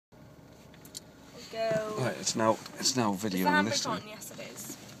go. Right, it's now videoing this time. Yes, it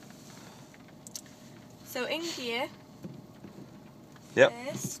is. So in gear. Yep.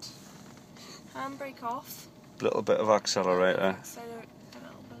 First, handbrake off. Little bit of accelerator. A little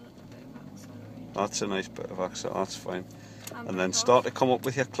bit of accelerator. That's a nice bit of accelerator. That's fine. Handbrake And then off. start to come up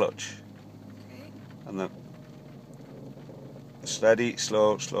with your clutch. Okay. And then steady,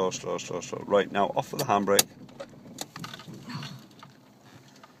 slow. Right, now off with the handbrake.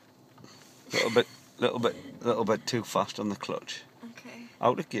 Little bit too fast on the clutch. Okay.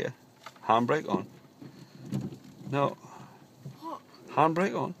 Out of gear. Handbrake on. No. What?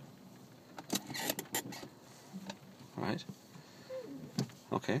 Handbrake on. Right.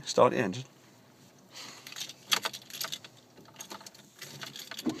 Okay, start the engine.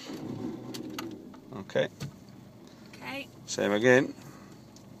 Okay. Okay. Same again.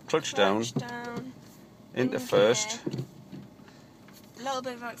 Clutch down. Into first. A little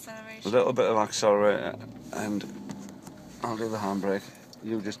bit of acceleration. A little bit of accelerator, and I'll do the handbrake.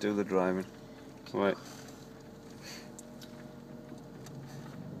 You just do the driving. Right.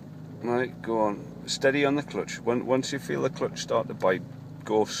 Right, go on. Steady on the clutch. Once you feel the clutch start to bite,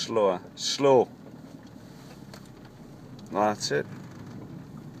 go slower. Slow. That's it.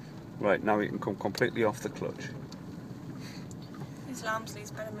 Right, now you can come completely off the clutch. These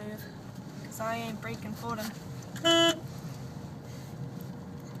Lamsleys better move, because I ain't braking for them.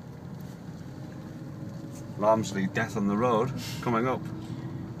 Lamsley, death on the road, coming up.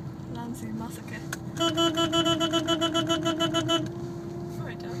 Lamsley massacre.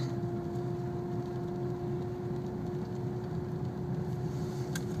 Sorry, Dad.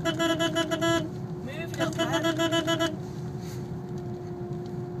 Move, little Dad.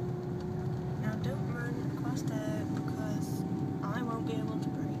 Now don't run across there, because I won't be able to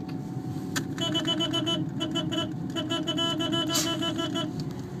brake.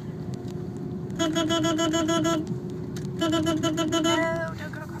 No,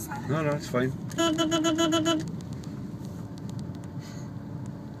 don't go across there. No, it's fine.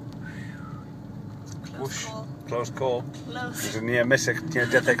 Close call. Close call. Close. It's a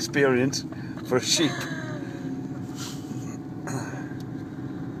near-death experience for a sheep.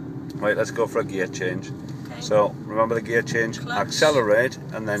 Right, let's go for a gear change. Okay. So, remember the gear change? Clutch. Accelerate,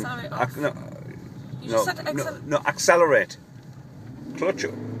 and then... Accelerate off. You no, just said no, accelerate. Clutch.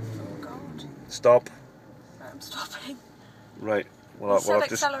 Oh, God. Stop. I'm stopping. Right. You Well, said I've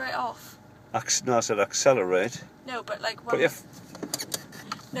just... accelerate off. No, I said accelerate. No, but like Put when... your...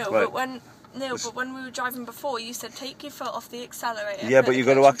 No, Right. but when... No, but when we were driving before, you said take your foot off the accelerator. Yeah, put but the you've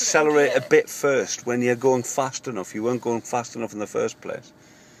got to clutch and put it in accelerate a gear. bit first when you're going fast enough. You weren't going fast enough in the first place.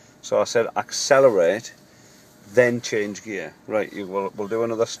 So I said accelerate, then change gear. Right, we'll do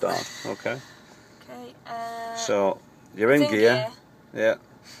another start, okay? Okay, So, you're in it's gear. Yeah.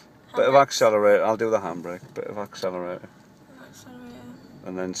 Bit of Handbrake. accelerator. I'll do the handbrake. Bit of accelerator. Accelerator.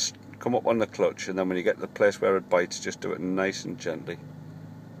 And then come up on the clutch, and then when you get to the place where it bites, just do it nice and gently.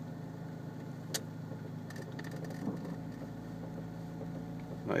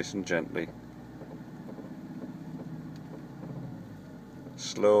 Nice and gently.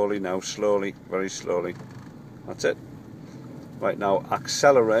 Slowly now, slowly, very slowly. That's it. Right, now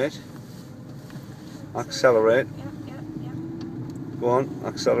accelerate. Accelerate. Yeah. Go on,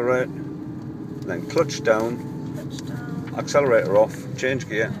 accelerate. Then clutch down. Clutch down. Accelerator off. Change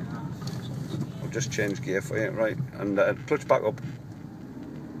gear. Change gear. I'll just change gear for you, right? And clutch back up. Oh,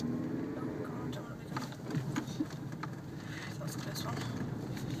 God, don't want to be good. That was a close one.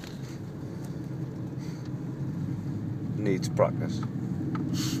 Needs practice.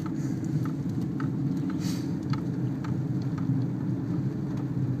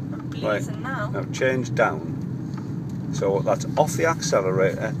 Right, now change down. So that's off the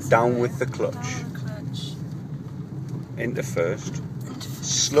accelerator, down with the clutch. Down with the clutch. Into first.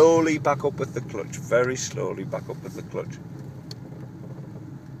 Slowly back up with the clutch, very slowly back up with the clutch.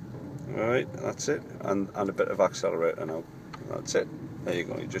 Alright, that's it. And a bit of accelerator now. That's it. There you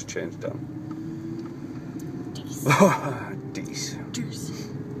go, you just changed down. Deuce. Deuce.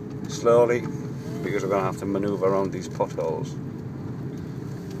 Slowly, because we're going to have to manoeuvre around these potholes.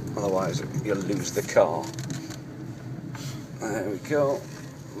 Otherwise, you'll lose the car. There we go.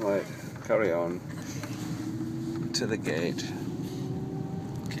 Right, carry on. To the gate.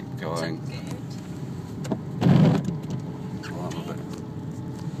 Keep going. Come on a bit.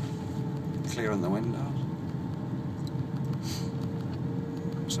 Clearing the windows.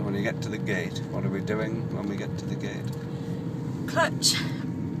 So when you get to the gate, what are we doing when we get to the gate? Clutch,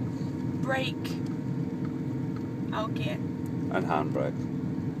 brake, out gear. And handbrake.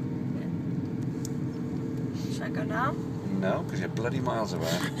 Should I go now? No, because you're bloody miles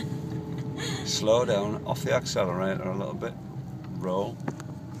away. Slow down, off the accelerator a little bit. Roll.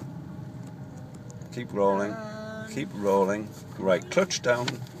 Keep rolling. Keep rolling. Right, clutch down.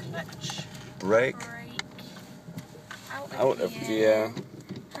 Clutch. Brake. Brake. Out of gear.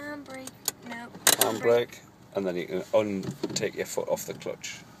 Handbrake. No. Handbrake. And then you can take your foot off the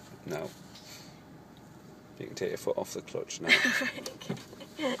clutch. Now. You can take your foot off the clutch now.